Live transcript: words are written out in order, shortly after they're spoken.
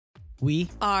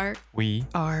We are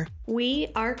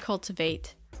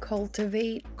cultivate.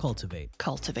 Cultivate. cultivate. Cultivate.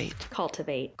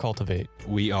 Cultivate. Cultivate.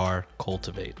 We are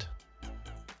cultivate.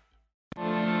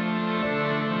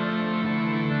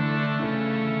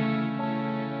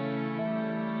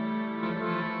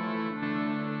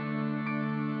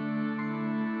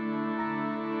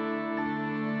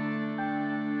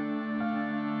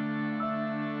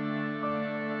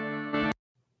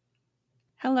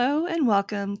 Hello and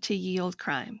welcome to Ye Olde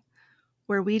Crime,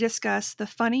 where we discuss the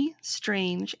funny,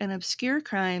 strange, and obscure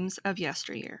crimes of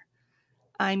yesteryear.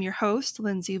 I'm your host,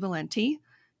 Lindsay Valenti,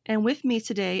 and with me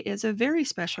today is a very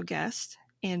special guest,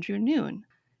 Andrew Noon.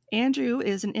 Andrew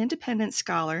is an independent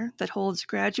scholar that holds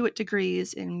graduate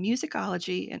degrees in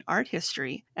musicology and art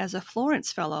history as a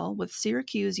Florence Fellow with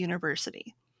Syracuse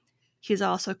University. He's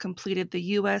also completed the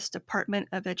U.S. Department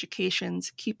of Education's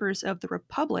Keepers of the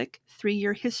Republic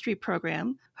 3-year history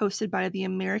program hosted by the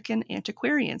American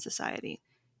Antiquarian Society.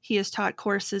 He has taught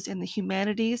courses in the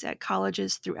humanities at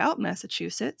colleges throughout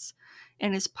Massachusetts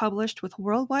and is published with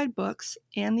Worldwide Books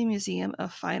and the Museum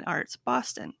of Fine Arts,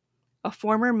 Boston. A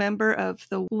former member of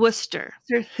the Worcester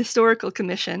Historical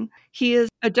Commission, he is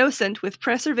a docent with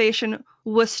Preservation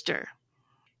Worcester.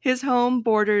 His home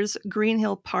borders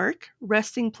Greenhill Park,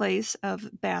 resting place of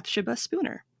Bathsheba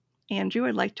Spooner. Andrew,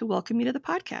 I'd like to welcome you to the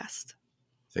podcast.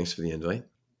 Thanks for the invite.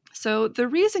 So the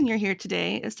reason you're here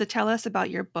today is to tell us about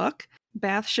your book,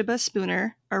 Bathsheba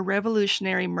Spooner, A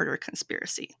Revolutionary Murder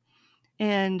Conspiracy.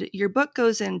 And your book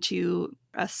goes into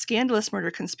a scandalous murder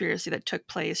conspiracy that took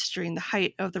place during the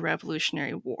height of the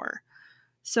Revolutionary War.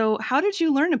 So how did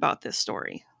you learn about this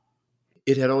story?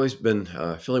 It had always been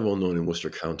fairly well known in Worcester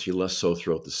County, less so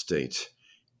throughout the state.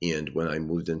 And when I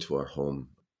moved into our home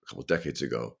a couple decades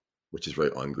ago, which is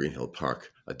right on Greenhill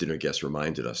Park, a dinner guest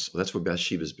reminded us, well, that's where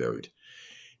Bathsheba is buried.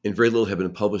 And very little had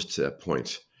been published to that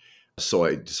point. So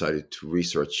I decided to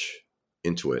research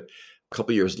into it. A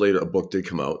couple of years later, a book did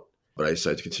come out, but I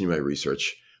decided to continue my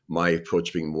research, my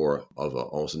approach being more of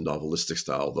almost a novelistic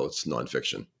style, though it's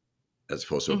nonfiction, as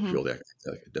opposed to a purely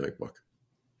academic book.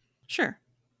 Sure.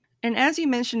 And as you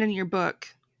mentioned in your book,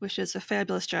 which is a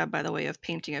fabulous job, by the way, of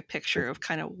painting a picture of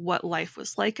kind of what life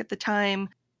was like at the time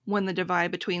when the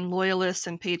divide between loyalists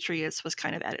and patriots was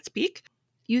kind of at its peak,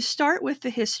 you start with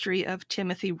the history of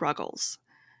Timothy Ruggles.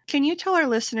 Can you tell our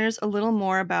listeners a little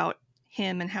more about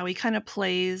him and how he kind of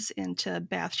plays into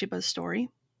Bathsheba's story?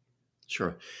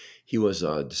 Sure. He was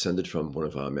descended from one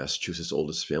of Massachusetts'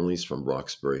 oldest families from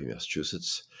Roxbury,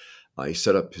 Massachusetts. He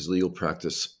set up his legal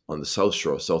practice on the South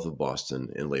Shore, south of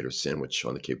Boston, and later Sandwich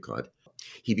on the Cape Cod.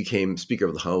 He became Speaker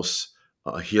of the House,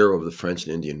 a hero of the French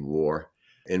and Indian War,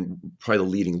 and probably the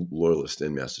leading loyalist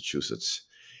in Massachusetts.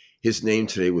 His name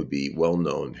today would be well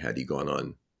known had he gone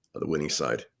on the winning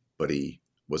side, but he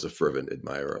was a fervent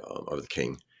admirer of the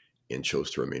king and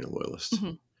chose to remain a loyalist.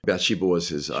 Mm-hmm. Bathsheba was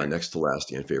his next to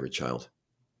last and favorite child.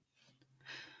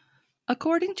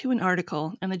 According to an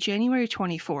article in the January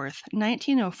 24th,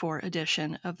 1904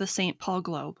 edition of the St. Paul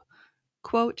Globe,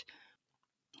 quote,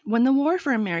 "When the War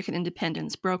for American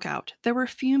Independence broke out, there were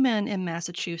few men in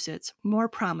Massachusetts more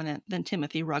prominent than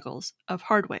Timothy Ruggles of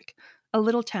Hardwick, a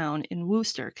little town in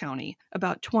Worcester County,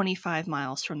 about 25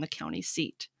 miles from the county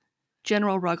seat.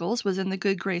 General Ruggles was in the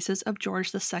good graces of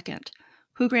George II,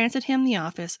 who granted him the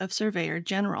office of Surveyor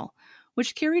General,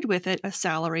 which carried with it a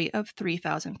salary of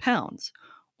 £3,000,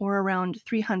 or around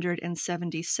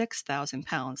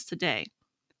 £376,000 today.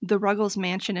 The Ruggles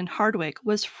mansion in Hardwick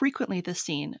was frequently the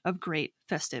scene of great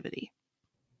festivity."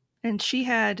 And she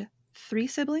had 3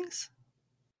 siblings?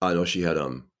 No, she had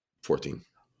 14.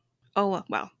 Oh,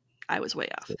 wow. I was way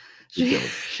off. She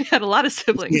had a lot of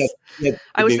siblings.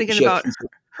 I was thinking about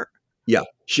her. Yeah,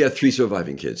 she had 3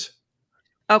 surviving kids.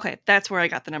 Okay, that's where I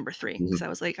got the number 3, because I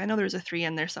was like, I know there's a 3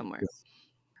 in there somewhere. Yes.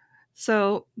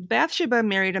 So Bathsheba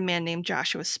married a man named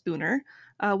Joshua Spooner.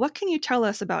 What can you tell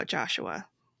us about Joshua?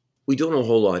 We don't know a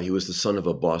whole lot. He was the son of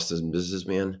a Boston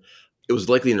businessman. It was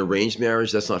likely an arranged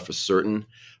marriage. That's not for certain,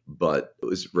 but it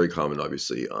was very common,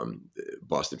 obviously,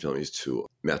 Boston families to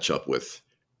match up with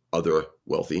other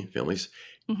wealthy families.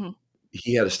 Mm-hmm.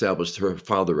 Her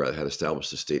father had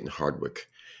established a estate in Hardwick,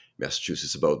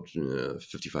 Massachusetts, about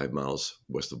 55 miles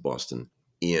west of Boston.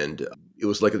 And it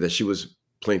was likely that she was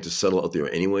planning to settle out there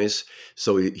anyways.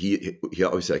 So he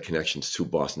obviously had connections to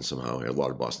Boston somehow. He had a lot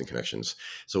of Boston connections.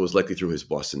 So it was likely through his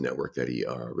Boston network that he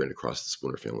ran across the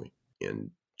Spooner family.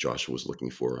 And Joshua was looking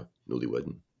for a newlywed,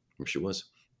 and here she was.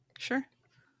 Sure.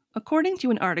 According to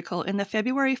an article in the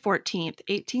February 14th,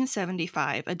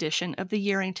 1875 edition of the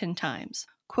Yerington Times,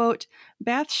 quote,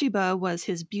 "Bathsheba was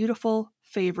his beautiful,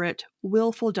 favorite,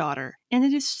 willful daughter, and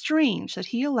it is strange that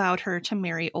he allowed her to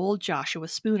marry old Joshua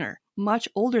Spooner, much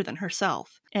older than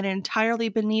herself, and entirely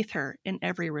beneath her in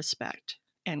every respect."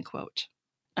 End quote.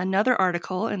 Another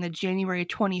article in the January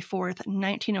 24th,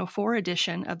 1904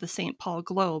 edition of the St. Paul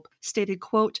Globe stated,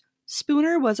 quote,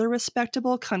 "Spooner was a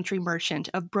respectable country merchant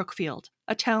of Brookfield,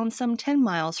 a town some 10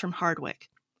 miles from Hardwick.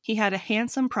 He had a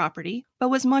handsome property, but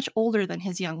was much older than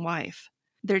his young wife.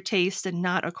 Their tastes did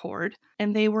not accord,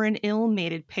 and they were an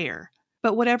ill-mated pair.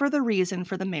 But whatever the reason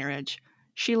for the marriage,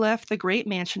 she left the great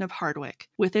mansion of Hardwick,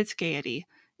 with its gaiety,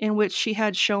 in which she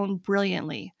had shone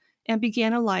brilliantly, and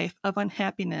began a life of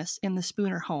unhappiness in the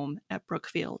Spooner home at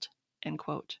Brookfield." End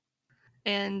quote.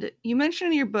 And you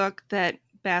mentioned in your book that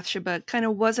Bathsheba kind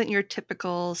of wasn't your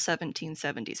typical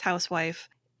 1770s housewife.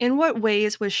 In what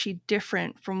ways was she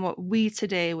different from what we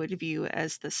today would view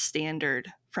as the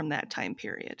standard from that time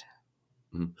period?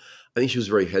 I think she was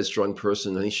a very headstrong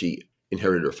person. I think she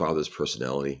inherited her father's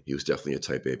personality. He was definitely a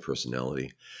type A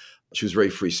personality. She was very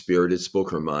free-spirited,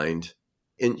 spoke her mind.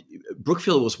 And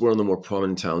Brookfield was one of the more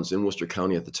prominent towns in Worcester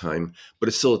County at the time, but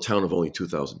it's still a town of only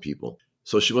 2,000 people.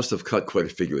 So she must have cut quite a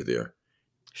figure there.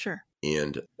 Sure.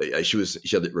 And she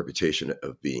had the reputation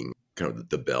of being kind of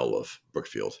the belle of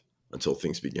Brookfield until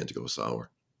things began to go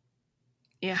sour.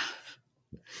 Yeah.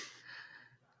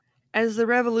 As the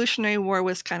Revolutionary War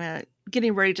was kind of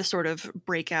getting ready to sort of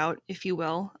break out, if you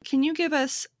will, can you give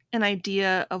us an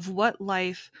idea of what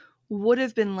life would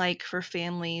have been like for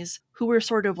families who were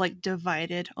sort of like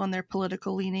divided on their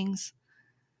political leanings?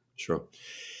 Sure.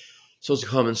 So it's a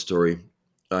common story.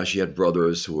 She had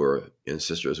brothers and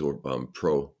sisters who were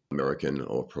pro-American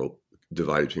or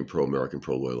divided between pro-American,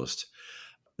 pro-loyalist.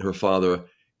 Her father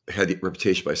had the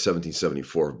reputation by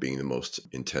 1774 of being the most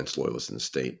intense loyalist in the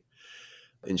state.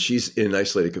 And she's in an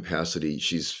isolated capacity.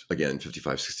 She's, again,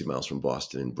 55, 60 miles from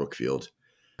Boston in Brookfield.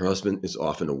 Her husband is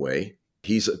often away.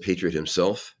 He's a patriot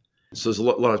himself. So there's a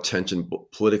lot of tension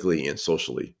politically and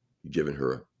socially given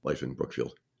her life in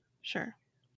Brookfield. Sure.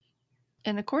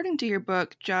 And according to your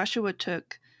book, Joshua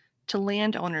took to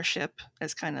land ownership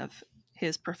as kind of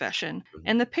his profession,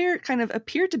 and the pair kind of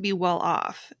appeared to be well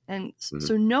off. And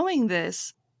so knowing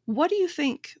this, what do you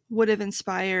think would have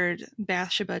inspired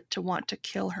Bathsheba to want to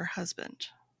kill her husband?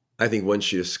 I think when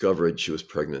she discovered she was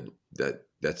pregnant,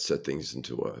 that set things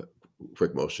into a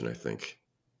quick motion, I think.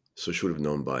 So she would have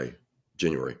known by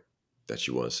January that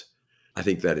she was. I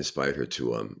think that inspired her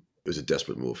to, it was a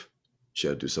desperate move. She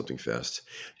had to do something fast.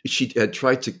 She had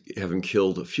tried to have him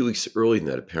killed a few weeks earlier than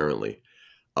that, apparently.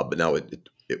 But now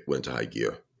it went to high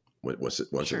gear once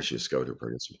Sure. she discovered her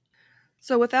pregnancy.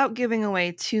 So without giving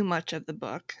away too much of the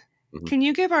book, can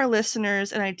you give our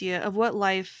listeners an idea of what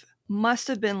life must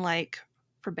have been like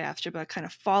for Bathsheba, kind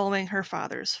of following her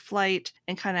father's flight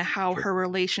and kind of how her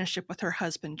relationship with her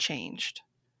husband changed?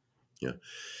 Yeah.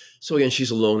 So again,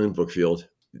 she's alone in Brookfield.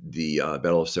 The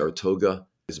Battle of Saratoga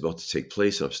is about to take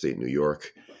place in upstate New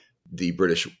York. The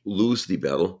British lose the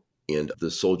battle, and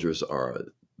the soldiers are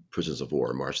prisoners of war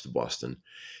and march to Boston.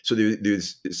 So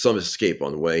there's some escape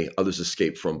on the way. Others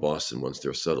escape from Boston once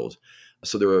they're settled.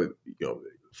 So there are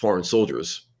foreign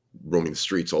soldiers roaming the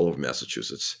streets all over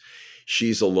Massachusetts.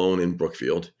 She's alone in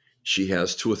Brookfield. She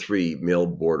has 2 or 3 male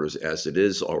boarders as it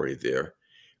is already there.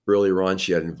 Earlier on,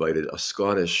 she had invited a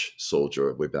Scottish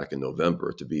soldier way back in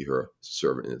November to be her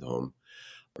servant in the home.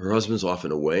 Her husband's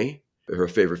often away. Her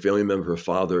favorite family member, her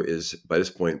father, is by this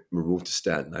point moved to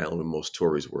Staten Island, where most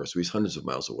Tories were. So he's hundreds of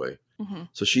miles away.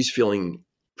 So she's feeling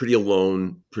pretty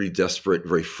alone, pretty desperate,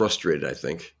 very frustrated, I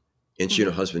think. And she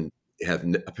and her husband have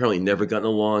apparently never gotten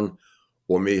along,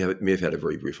 or may have had a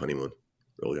very brief honeymoon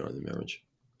early on in the marriage.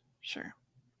 Sure.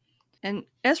 And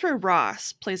Ezra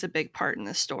Ross plays a big part in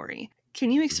this story.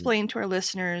 Can you explain to our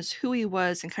listeners who he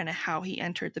was and kind of how he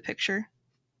entered the picture?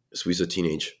 So he's a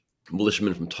teenage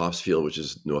militiaman from Topsfield, which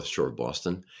is north shore of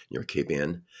Boston, near Cape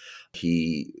Ann.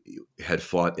 He had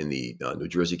fought in the New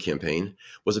Jersey campaign,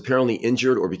 was apparently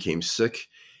injured or became sick,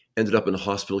 ended up in a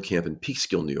hospital camp in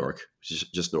Peekskill, New York, which is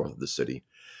just north of the city,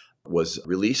 was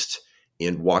released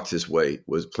and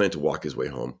was planned to walk his way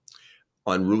home.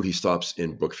 En route, he stops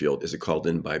in Brookfield, is called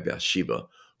in by Bathsheba,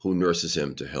 who nurses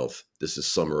him to health. This is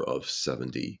summer of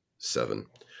 77.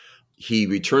 He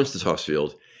returns to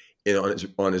Topsfield, and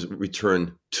on his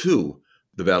return to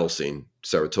the battle scene,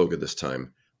 Saratoga this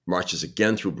time, marches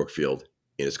again through Brookfield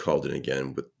and is called in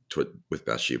again with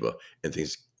Bathsheba, and the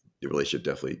relationship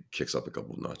definitely kicks up a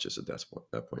couple of notches at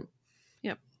that point.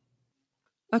 Yep.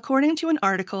 According to an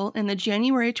article in the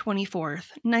January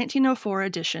 24th, 1904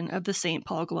 edition of the St.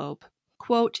 Paul Globe,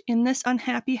 quote, "In this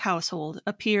unhappy household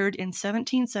appeared in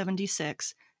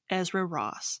 1776 Ezra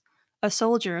Ross, a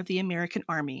soldier of the American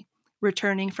Army,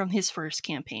 returning from his first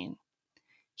campaign.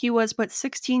 He was but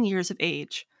 16 years of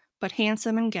age, but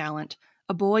handsome and gallant,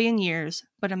 a boy in years,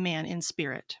 but a man in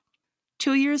spirit.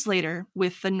 2 years later,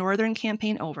 with the Northern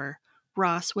campaign over,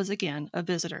 Ross was again a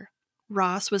visitor.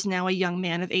 Ross was now a young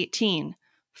man of 18,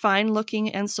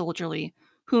 fine-looking and soldierly,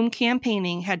 whom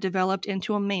campaigning had developed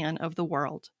into a man of the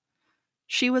world.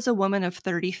 She was a woman of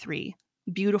 33,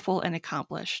 beautiful and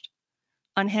accomplished.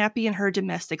 Unhappy in her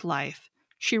domestic life,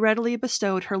 she readily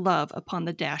bestowed her love upon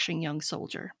the dashing young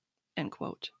soldier. End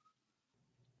quote.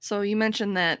 So you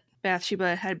mentioned that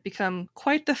Bathsheba had become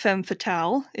quite the femme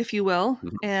fatale, if you will,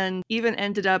 and even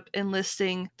ended up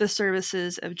enlisting the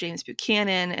services of James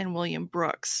Buchanan and William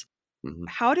Brooks.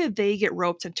 How did they get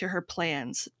roped into her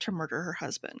plans to murder her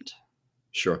husband?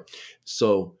 Sure.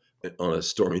 So on a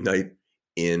stormy night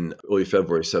in early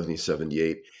February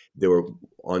 1778, they were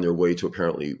on their way to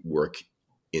apparently work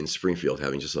in Springfield,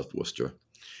 having just left Worcester.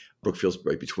 Brookfield's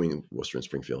right between Worcester and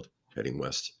Springfield, heading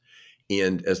west.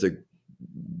 And as they're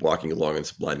walking along in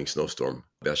this blinding snowstorm,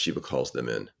 Bathsheba calls them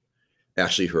in.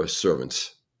 Actually, her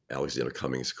servant, Alexander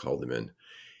Cummings, called them in.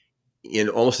 And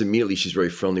almost immediately, she's very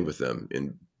friendly with them.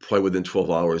 And probably within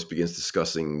 12 hours, begins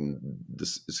suggesting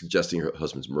her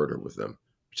husband's murder with them,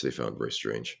 which they found very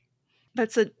strange.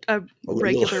 That's a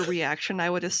regular reaction, I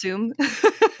would assume.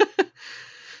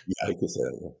 Yeah, I could say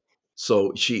that. Yeah.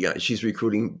 So she's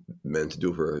recruiting men to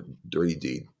do her dirty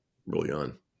deed early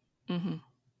on. Mm-hmm.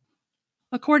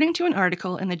 According to an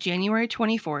article in the January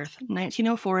 24th,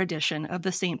 1904 edition of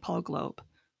the St. Paul Globe,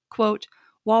 quote,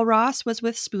 while Ross was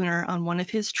with Spooner on one of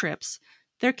his trips,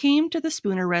 there came to the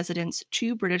Spooner residence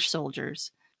 2 British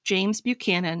soldiers, James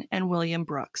Buchanan and William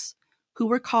Brooks, who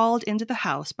were called into the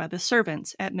house by the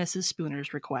servants at Mrs.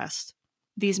 Spooner's request.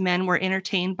 These men were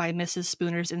entertained by Mrs.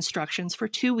 Spooner's instructions for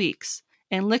 2 weeks,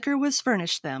 and liquor was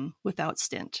furnished them without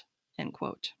stint. End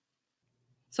quote.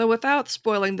 So without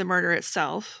spoiling the murder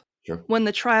itself, Sure. When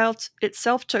the trial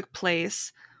itself took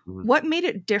place, what made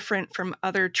it different from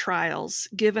other trials,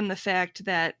 given the fact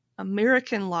that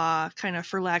American law, kind of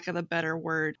for lack of a better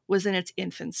word, was in its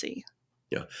infancy?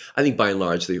 Yeah, I think by and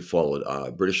large they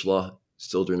followed British law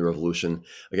still during the Revolution.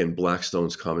 Again,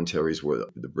 Blackstone's commentaries were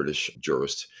the British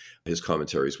jurist. His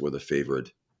commentaries were the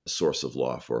favored source of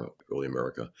law for early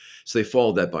America. So they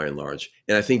followed that by and large.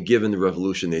 And I think given the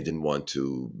Revolution, they didn't want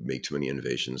to make too many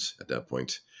innovations at that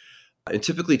point. And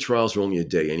typically trials were only a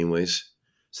day anyways.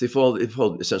 So they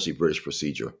followed essentially British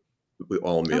procedure, with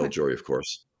all male jury, of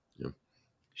course. Yeah.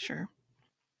 Sure.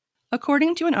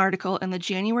 According to an article in the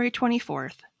January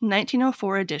 24th,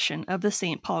 1904 edition of the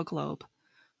St. Paul Globe,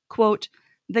 quote,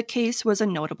 the case was a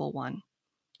notable one.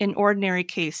 In ordinary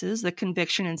cases, the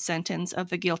conviction and sentence of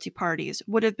the guilty parties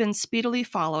would have been speedily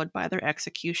followed by their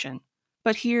execution.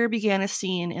 But here began a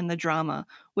scene in the drama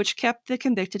which kept the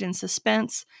convicted in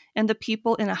suspense and the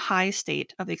people in a high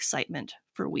state of excitement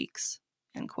for weeks.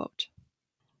 End quote.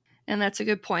 And that's a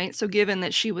good point. So given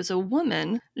that she was a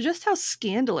woman, just how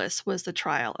scandalous was the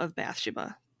trial of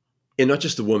Bathsheba? And not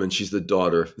just a woman, she's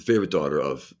the favorite daughter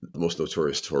of the most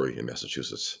notorious Tory in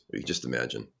Massachusetts. You just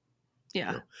imagine.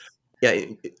 Yeah. Yeah,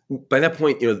 by that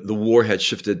point, the war had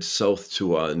shifted south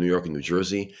to New York and New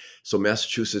Jersey. So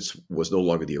Massachusetts was no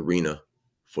longer the arena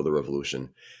for the Revolution.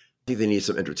 I think they needed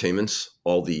some entertainments.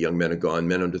 All the young men are gone.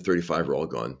 Men under 35 are all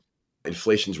gone.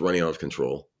 Inflation's running out of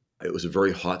control. It was a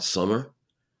very hot summer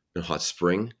and hot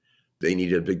spring. They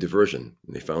needed a big diversion,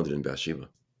 and they found it in Bathsheba.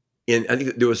 And I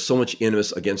think there was so much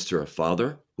animus against her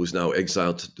father, who's now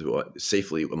exiled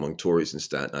safely among Tories in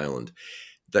Staten Island,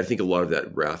 that I think a lot of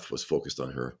that wrath was focused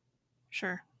on her.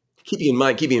 Sure. Keeping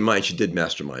in mind, she did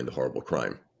mastermind the horrible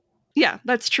crime. Yeah,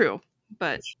 that's true.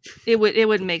 But it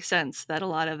would make sense that a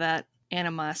lot of that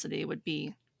animosity would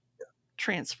be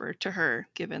transferred to her,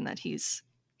 given that he's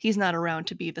not around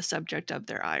to be the subject of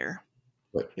their ire.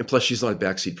 Right. And plus, she's not a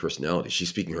backseat personality. She's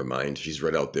speaking her mind. She's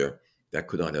right out there. That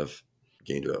could not have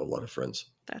gained her a lot of friends.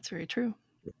 That's very true.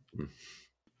 Mm-hmm.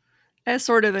 As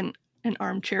sort of an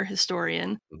armchair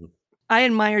historian, I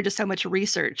admire just how much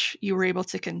research you were able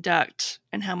to conduct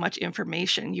and how much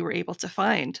information you were able to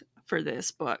find for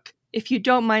this book. If you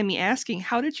don't mind me asking,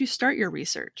 how did you start your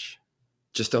research?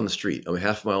 Just down the street. A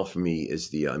half mile from me is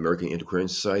the American Antiquarian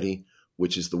Society,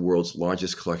 which is the world's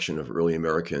largest collection of early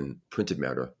American printed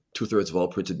matter. 2/3 of all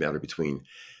printed matter between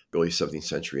early 17th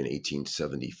century and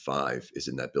 1875 is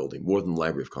in that building, more than the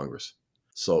Library of Congress.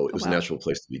 So it was a natural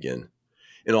place to begin.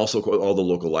 And also all the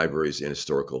local libraries and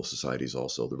historical societies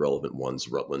also, the relevant ones,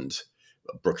 Rutland,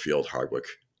 Brookfield, Hardwick,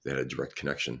 they had a direct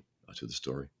connection to the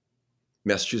story.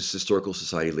 Massachusetts Historical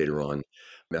Society later on,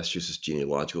 Massachusetts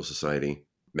Genealogical Society,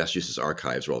 Massachusetts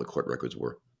Archives, where all the court records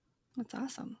were. That's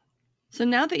awesome. So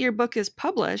now that your book is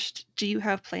published, do you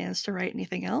have plans to write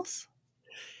anything else?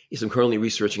 Yes, I'm currently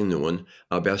researching a new one.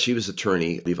 Bathsheba's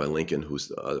attorney, Levi Lincoln, who's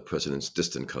the president's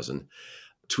distant cousin,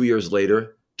 2 years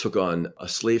later took on a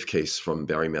slave case from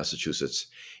Barre, Massachusetts,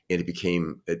 and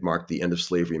it marked the end of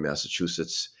slavery in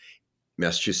Massachusetts.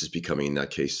 Massachusetts becoming, in that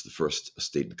case, the first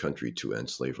state in the country to end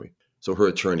slavery. So her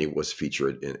attorney was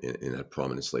featured in that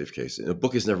prominent slave case. And a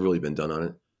book has never really been done on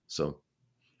it, so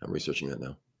I'm researching that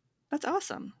now. That's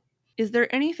awesome. Is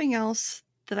there anything else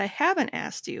that I haven't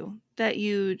asked you that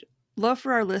you'd love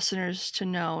for our listeners to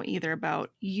know, either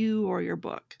about you or your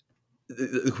book?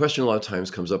 The question a lot of times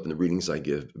comes up in the readings I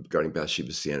give regarding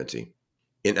Bathsheba's sanity.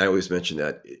 And I always mention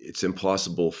that it's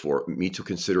impossible for me to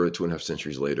consider it 2.5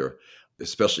 centuries later,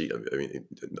 especially, I mean,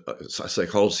 a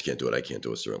psychologist can't do it. I can't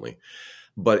do it, certainly.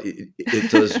 But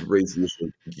it does raise the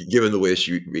issue, given the way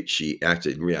she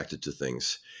acted and reacted to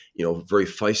things. Very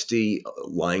feisty,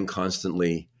 lying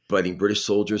constantly, inviting British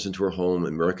soldiers into her home,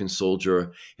 American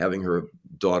soldier, having her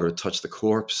daughter touch the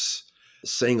corpse,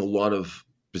 saying a lot of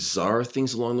bizarre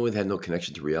things along the way that had no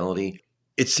connection to reality.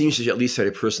 It seems she at least had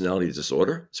a personality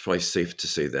disorder. It's probably safe to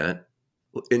say that.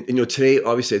 And today,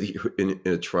 obviously, I think in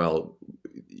a trial,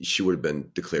 she would have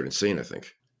been declared insane, I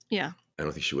think. Yeah. I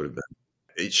don't think she would have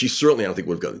been. She certainly, I don't think,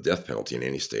 would have gotten the death penalty in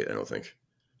any state, I don't think.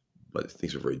 But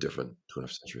things were very different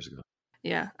 2.5 centuries ago.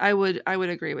 Yeah, I would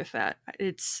agree with that.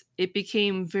 It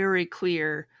became very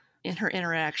clear in her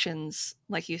interactions,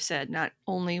 like you said, not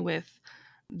only with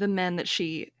the men that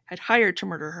she had hired to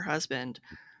murder her husband,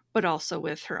 but also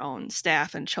with her own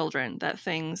staff and children, that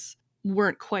things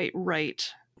weren't quite right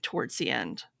towards the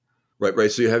end. Right.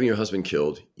 So you're having your husband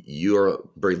killed. You're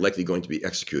very likely going to be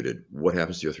executed. What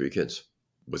happens to your 3 kids?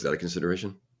 Was that a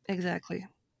consideration? Exactly.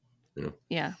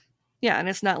 Yeah. Yeah, and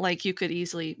it's not like you could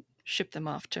easily ship them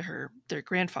off to their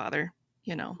grandfather,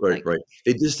 Right.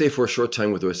 They did stay for a short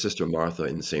time with their sister Martha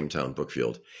in the same town,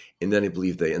 Brookfield. And then I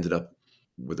believe they ended up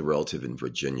with a relative in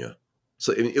Virginia.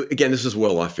 So again, this is a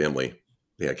well-off family.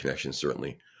 They had connections,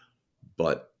 certainly.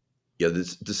 But yeah,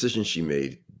 the decisions she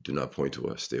made do not point to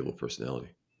a stable personality.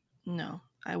 No,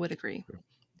 I would agree.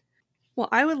 Well,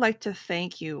 I would like to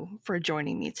thank you for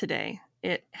joining me today.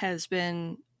 It has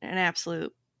been an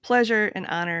absolute pleasure and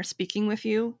honor speaking with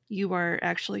you. You are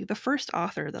actually the first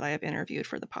author that I have interviewed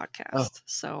for the podcast.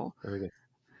 So very good.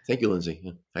 Thank you, Lindsay.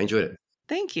 Yeah, I enjoyed it.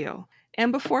 Thank you.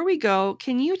 And before we go,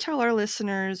 can you tell our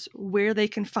listeners where they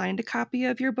can find a copy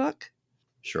of your book?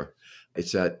 Sure.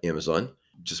 It's at Amazon.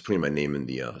 Just putting my name in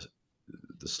the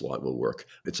slot will work.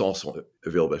 It's also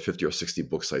available at 50 or 60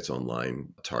 book sites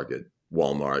online, Target,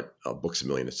 Walmart, Books A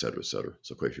Million, et cetera, et cetera.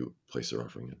 So quite a few places are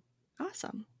offering it.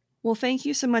 Awesome. Well, thank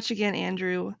you so much again,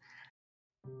 Andrew.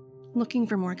 Looking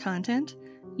for more content?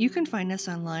 You can find us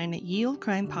online at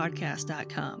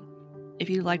yieldcrimepodcast.com. If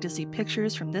you'd like to see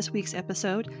pictures from this week's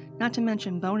episode, not to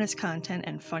mention bonus content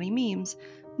and funny memes,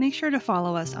 make sure to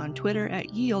follow us on Twitter at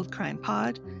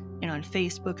YieldCrimePod and on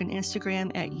Facebook and Instagram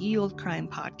at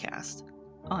YieldCrimePodcast.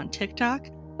 On TikTok,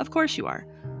 of course you are.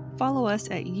 Follow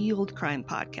us at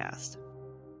YieldCrimePodcast.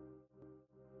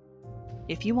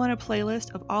 If you want a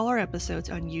playlist of all our episodes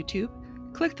on YouTube,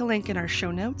 click the link in our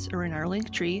show notes or in our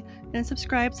link tree and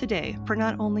subscribe today for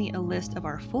not only a list of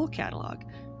our full catalog,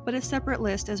 but a separate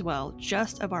list as well,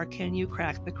 just of our Can You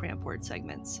Crack the Cramp Word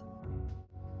segments.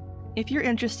 If you're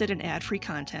interested in ad-free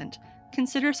content,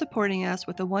 consider supporting us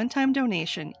with a one-time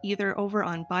donation either over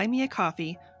on Buy Me a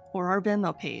Coffee or our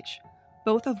Venmo page,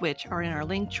 both of which are in our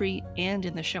link tree and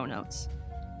in the show notes.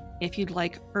 If you'd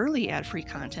like early ad-free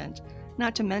content,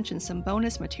 not to mention some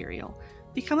bonus material,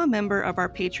 become a member of our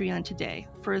Patreon today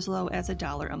for as low as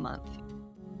 $1 a month.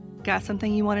 Got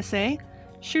something you want to say?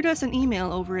 Shoot us an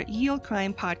email over at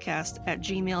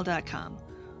yieldcrimepodcast@gmail.com.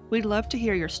 We'd love to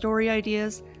hear your story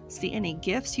ideas, see any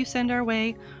gifts you send our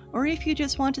way, or if you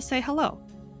just want to say hello.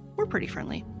 We're pretty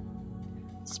friendly.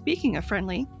 Speaking of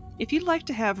friendly, if you'd like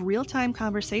to have real-time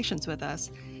conversations with us,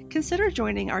 consider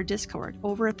joining our Discord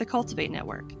over at the Cultivate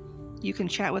Network. You can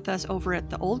chat with us over at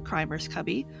the Old Crimers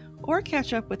Cubby, or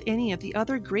catch up with any of the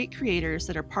other great creators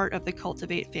that are part of the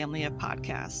Cultivate family of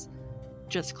podcasts.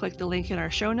 Just click the link in our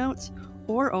show notes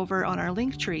or over on our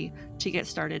link tree to get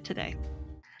started today.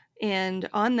 And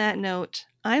on that note,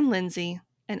 I'm Lindsay,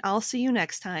 and I'll see you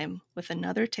next time with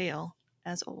another tale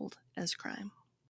as old as crime.